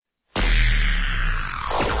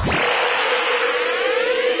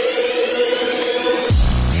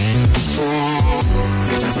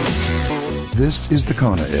This is the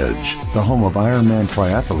Kona Edge, the home of Ironman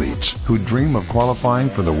triathletes who dream of qualifying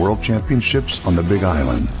for the World Championships on the Big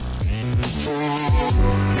Island.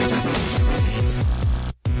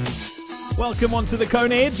 Welcome onto the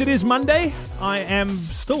Kona Edge. It is Monday. I am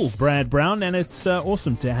still Brad Brown, and it's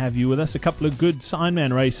awesome to have you with us. A couple of good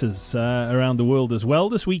Ironman races around the world as well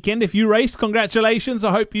this weekend. If you raced, congratulations.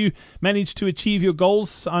 I hope you managed to achieve your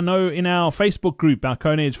goals. I know in our Facebook group, our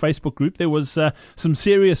Kona Edge Facebook group, there was some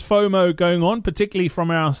serious FOMO going on, particularly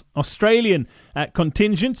from our Australian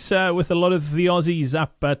contingent, with a lot of the Aussies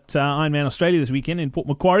up at Ironman Australia this weekend in Port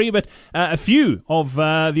Macquarie. But a few of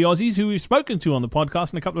the Aussies who we've spoken to on the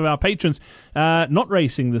podcast and a couple of our patrons not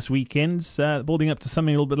racing this weekend, building up to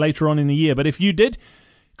something a little bit later on in the year. But if you did,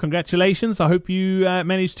 congratulations. I hope you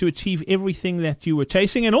managed to achieve everything that you were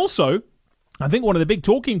chasing. And also, I think one of the big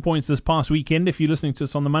talking points this past weekend, if you're listening to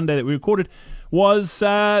us on the Monday that we recorded, was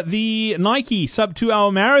the Nike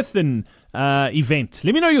sub-2-hour marathon event.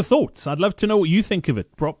 Let me know your thoughts. I'd love to know what you think of it.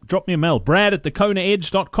 Drop me a mail,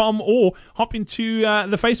 brad@thekonaedge.com, or hop into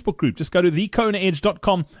the Facebook group. Just go to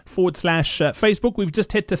thekonaedge.com/Facebook. We've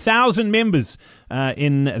just hit 1,000 members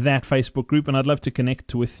in that Facebook group, and I'd love to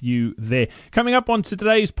connect with you there. Coming up on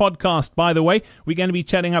today's podcast, by the way, we're going to be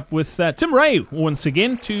chatting up with Tim Ray once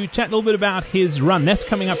again to chat a little bit about his run. That's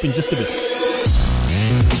coming up in just a bit.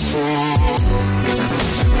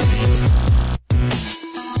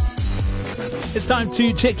 It's time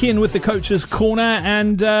to check in with the Coach's Corner,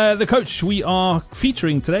 and the coach we are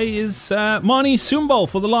featuring today is Manie Sombal.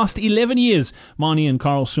 For the last 11 years, Manie and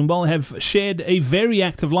Carl Sombal have shared a very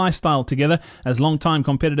active lifestyle together. As long-time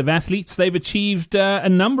competitive athletes, they've achieved a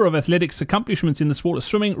number of athletics accomplishments in the sport of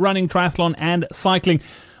swimming, running, triathlon and cycling.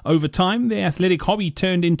 Over time, their athletic hobby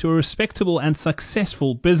turned into a respectable and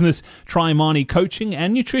successful business. Try Manie Coaching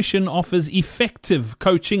and Nutrition offers effective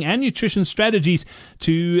coaching and nutrition strategies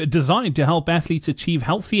designed to help athletes achieve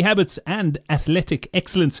healthy habits and athletic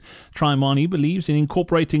excellence. Try Manie believes in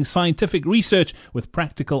incorporating scientific research with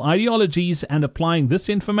practical ideologies and applying this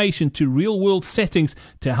information to real-world settings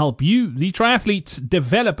to help you, the triathletes,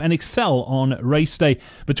 develop and excel on race day.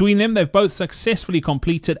 Between them, they've both successfully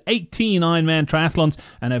completed 18 Ironman triathlons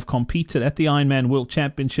and have competed at the Ironman World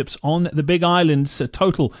Championships on the Big Islands a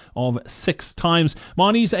total of 6 times.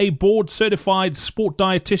 Manie's a board-certified sport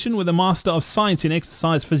dietitian with a Master of Science in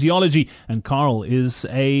Exercise Physiology, and Carl is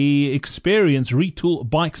a experienced retool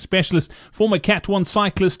bike specialist, former Cat 1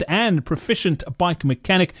 cyclist and proficient bike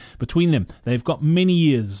mechanic. Between them, they've got many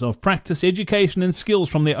years of practice, education and skills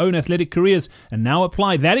from their own athletic careers, and now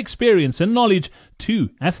apply that experience and knowledge to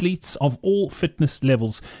athletes of all fitness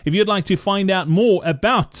levels. If you'd like to find out more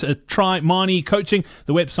about Try Manie Coaching,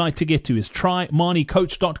 the website to get to is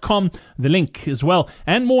trymaniecoach.com. The link as well,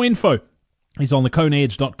 and more info is on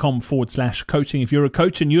thekonaedge.com/coaching. If you're a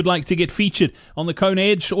coach and you'd like to get featured on the Kona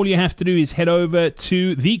Edge, all you have to do is head over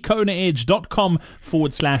to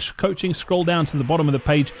thekonaedge.com/coaching. Scroll down to the bottom of the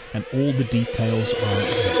page and all the details are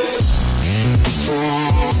there.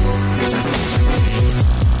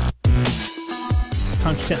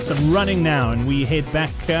 Time to chat some running now, and we head back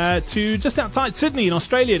to just outside Sydney in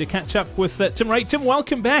Australia to catch up with Tim Ray. Tim,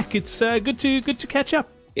 welcome back. It's good to catch up.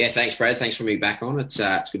 Yeah, thanks, Brad. Thanks for me back on. It's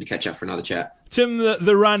good to catch up for another chat. Tim,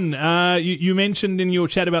 the run. You mentioned in your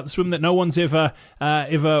chat about the swim that no one's ever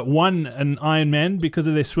won an Ironman because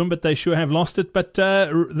of their swim, but they sure have lost it. But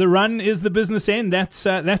the run is the business end.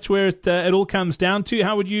 That's where it all comes down to.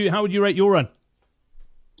 How would you rate your run?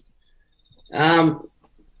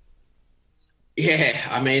 Yeah,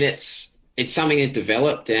 I mean it's something that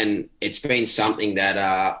developed, and it's been something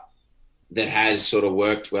that has sort of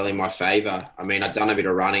worked well in my favour. I mean, I'd done a bit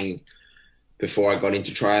of running before I got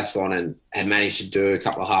into triathlon and had managed to do a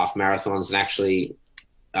couple of half marathons, and actually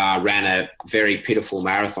ran a very pitiful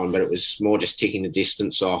marathon, but it was more just ticking the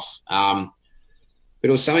distance off. But it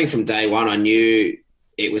was something from day one. I knew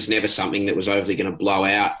it was never something that was overly going to blow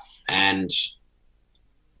out, and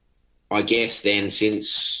I guess then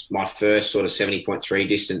since my first sort of 70.3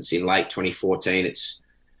 distance in late 2014, it's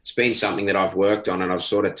been something that I've worked on, and I've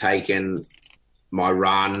sort of taken my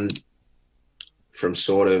run from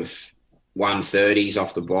sort of 130s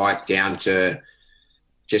off the bike down to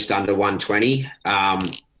just under 120.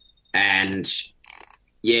 And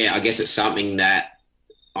yeah, I guess it's something that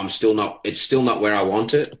it's still not where I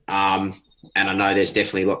want it. And I know there's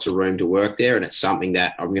definitely lots of room to work there, and it's something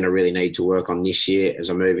that I'm going to really need to work on this year as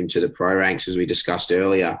I move into the pro ranks, as we discussed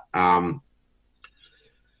earlier. But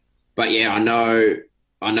yeah, I know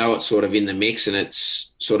it's sort of in the mix, and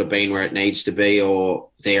it's sort of been where it needs to be, or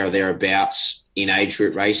thereabouts in age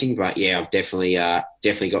group racing. But yeah, I've definitely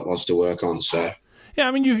got lots to work on. So Yeah,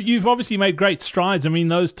 I mean, you've obviously made great strides. I mean,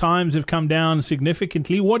 those times have come down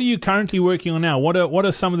significantly. What are you currently working on now? What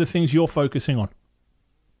are some of the things you're focusing on?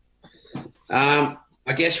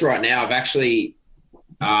 I guess right now I've actually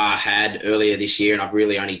had earlier this year, and I've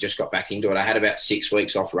really only just got back into it. I had about 6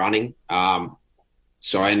 weeks off running.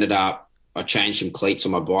 So I changed some cleats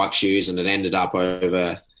on my bike shoes, and it ended up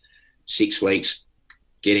over 6 weeks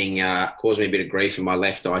caused me a bit of grief in my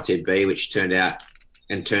left ITB, which turned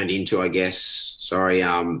into, an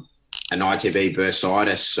ITB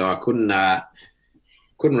bursitis. So I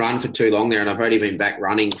couldn't run for too long there, and I've only been back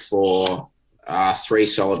running for 3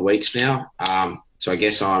 solid weeks now. So I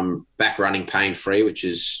guess I'm back running pain-free, which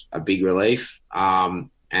is a big relief. And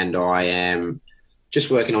I am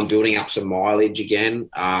just working on building up some mileage again.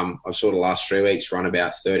 I've sort of last 3 weeks run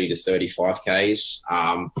about 30 to 35 Ks,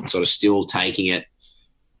 sort of still taking it,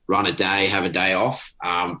 run a day, have a day off,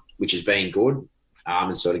 which has been good,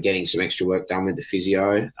 and sort of getting some extra work done with the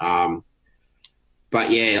physio.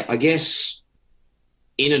 But yeah, I guess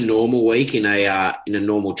in a normal week, in a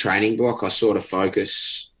normal training block, I sort of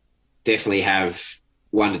definitely have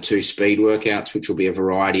 1 to 2 speed workouts, which will be a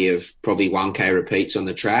variety of probably 1K repeats on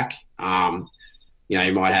the track.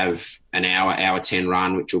 You might have an hour 10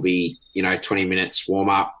 run, which will be, 20 minutes warm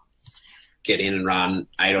up, get in and run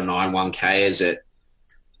 8 or 9 1Ks at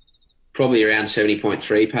probably around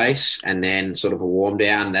 70.3 pace, and then sort of a warm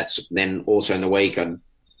down. That's then also in the week, I'd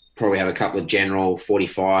probably have a couple of general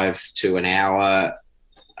 45 to an hour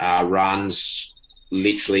runs,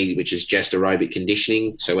 literally, which is just aerobic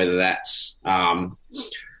conditioning. So whether that's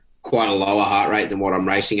quite a lower heart rate than what I'm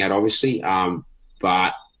racing at, obviously,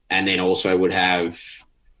 and then also would have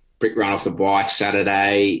brick run off the bike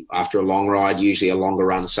Saturday after a long ride, usually a longer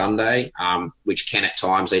run Sunday, which can at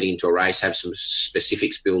times leading into a race have some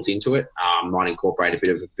specifics built into it. Might incorporate a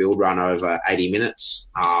bit of a build run over 80 minutes.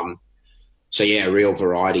 So yeah, real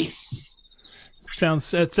variety.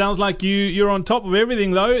 It sounds like you're on top of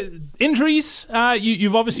everything, though. Injuries,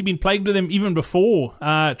 you've obviously been plagued with them even before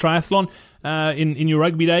triathlon. In your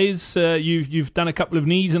rugby days, you've done a couple of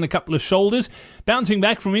knees and a couple of shoulders. Bouncing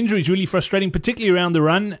back from injury is really frustrating, particularly around the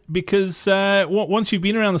run, because once you've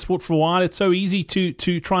been around the sport for a while, it's so easy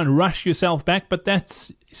to try and rush yourself back, but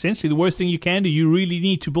that's essentially the worst thing you can do. You really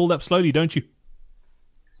need to build up slowly, don't you?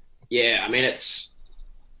 Yeah, I mean, it's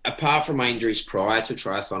apart from my injuries prior to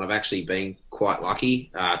triathlon, I've actually been quite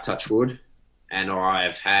lucky, touch wood, and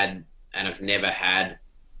I've never had,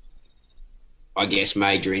 I guess,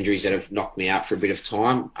 major injuries that have knocked me out for a bit of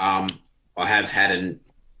time. I have had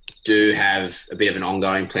do have a bit of an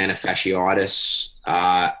ongoing plantar fasciitis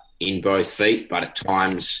in both feet, but at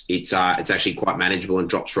times it's actually quite manageable and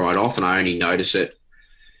drops right off, and I only notice it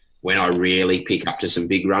when I really pick up to some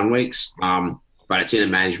big run weeks. But it's in a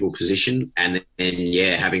manageable position, and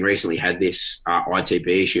yeah, having recently had this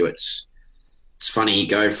ITB issue, it's funny. You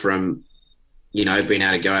go from being able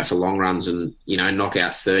to go out for long runs and knock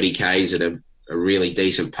out 30 Ks at a really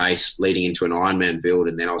decent pace leading into an Ironman build.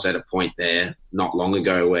 And then I was at a point there not long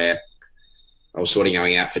ago where I was sort of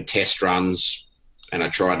going out for test runs, and I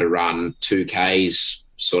tried to run 2Ks,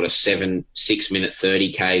 sort of 6-minute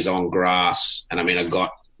 30 Ks on grass. And I mean, I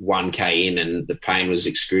got 1K in and the pain was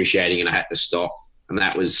excruciating and I had to stop. And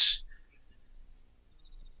that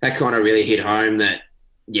kind of really hit home that,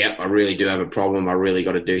 yeah, I really do have a problem. I really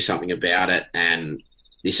got to do something about it. And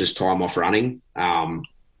this is time off running. And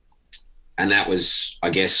that was, I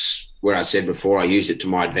guess, where I said before, I used it to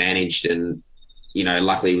my advantage. And,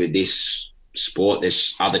 luckily with this sport,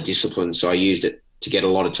 there's other disciplines. So I used it to get a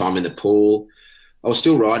lot of time in the pool. I was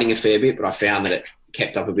still riding a fair bit, but I found that it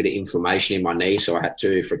kept up a bit of inflammation in my knee. So I had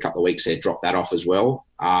to, for a couple of weeks there, drop that off as well,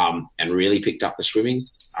 and really picked up the swimming.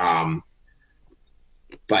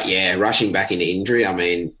 But yeah, rushing back into injury, I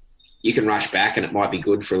mean, you can rush back and it might be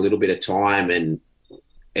good for a little bit of time. And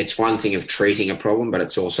it's one thing of treating a problem, but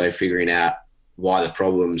it's also figuring out why the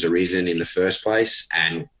problem's arisen in the first place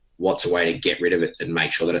and what's a way to get rid of it and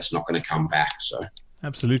make sure that it's not going to come back. So,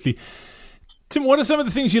 absolutely. Tim, what are some of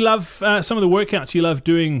the things you love, some of the workouts you love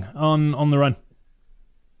doing on the run?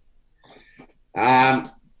 I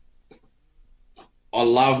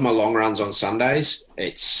love my long runs on Sundays.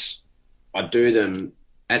 I do them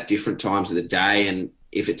at different times of the day, and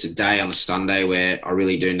if it's a day on a Sunday where I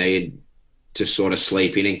really do need to sort of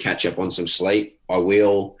sleep in and catch up on some sleep, I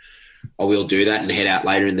will do that and head out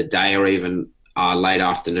later in the day or even late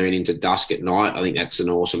afternoon into dusk at night. I think that's an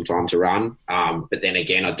awesome time to run. But then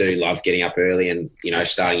again, I do love getting up early and,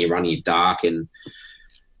 starting your run in dark, and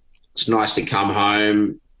it's nice to come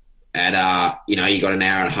home at, you got an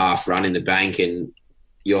hour and a half run in the bank and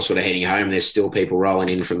you're sort of heading home. There's still people rolling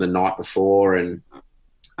in from the night before, and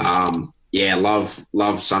yeah,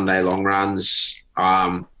 love Sunday long runs.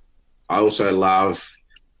 I also love,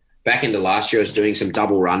 back into last year, I was doing some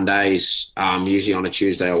double run days, usually on a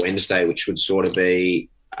Tuesday or Wednesday, which would sort of be,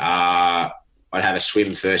 I'd have a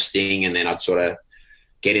swim first thing, and then I'd sort of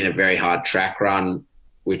get in a very hard track run,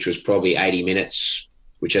 which was probably 80 minutes,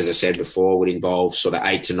 which, as I said before, would involve sort of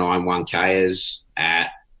 8 to 9 1Ks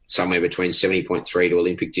at somewhere between 70.3 to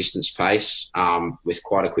Olympic distance pace, with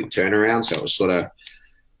quite a quick turnaround. So it was sort of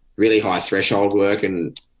really high threshold work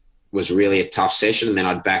and was really a tough session. And then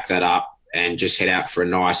I'd back that up and just head out for a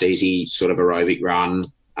nice, easy sort of aerobic run,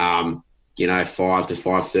 5 to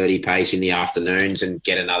 5:30 pace in the afternoons, and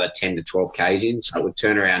get another 10 to 12 Ks in. So it would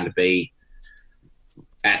turn around to be,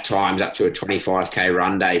 at times, up to a 25K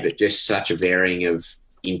run day, but just such a varying of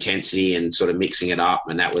intensity and sort of mixing it up.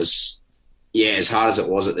 And that was, as hard as it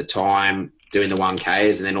was at the time, doing the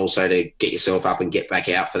 1Ks, and then also to get yourself up and get back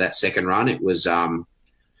out for that second run. It was, it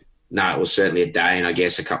was certainly a day, and I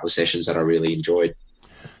guess a couple of sessions that I really enjoyed.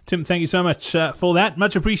 Tim, thank you so much for that.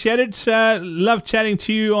 Much appreciated. Love chatting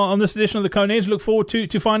to you on this edition of the Kona Edge. Look forward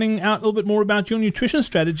to finding out a little bit more about your nutrition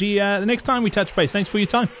strategy the next time we touch base. Thanks for your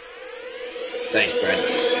time. Thanks, Brad.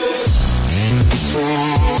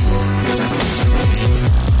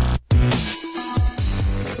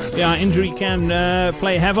 Yeah, injury can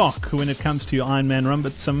play havoc when it comes to your Ironman run,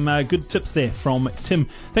 but some good tips there from Tim.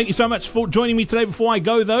 Thank you so much for joining me today. Before I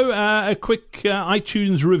go, though, a quick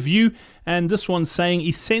iTunes review, and this one's saying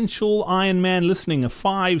Essential Ironman Listening, a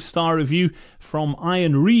 5-star review from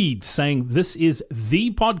Ian Reed, saying this is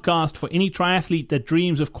the podcast for any triathlete that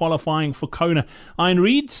dreams of qualifying for Kona. Ian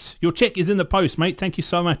Reed, your check is in the post, mate. Thank you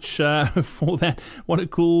so much for that. What a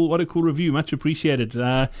cool review. Much appreciated.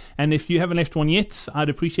 And if you haven't left one yet, I'd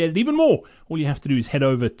appreciate it even more. All you have to do is head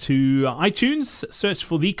over to iTunes, search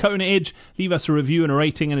for The Kona Edge, leave us a review and a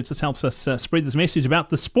rating, and it just helps us spread this message about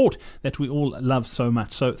the sport that we all love so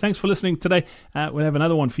much. So thanks for listening today. We'll have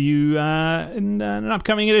another one for you in an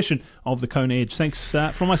upcoming edition of The Kona Edge. Thanks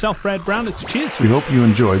from myself, Brad Brown. It's cheers. We hope you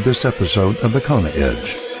enjoyed this episode of The Kona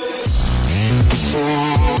Edge.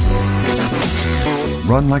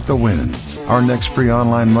 Run like the wind. Our next free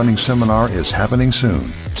online running seminar is happening soon.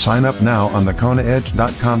 Sign up now on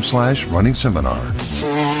thekonaedge.com/running seminar.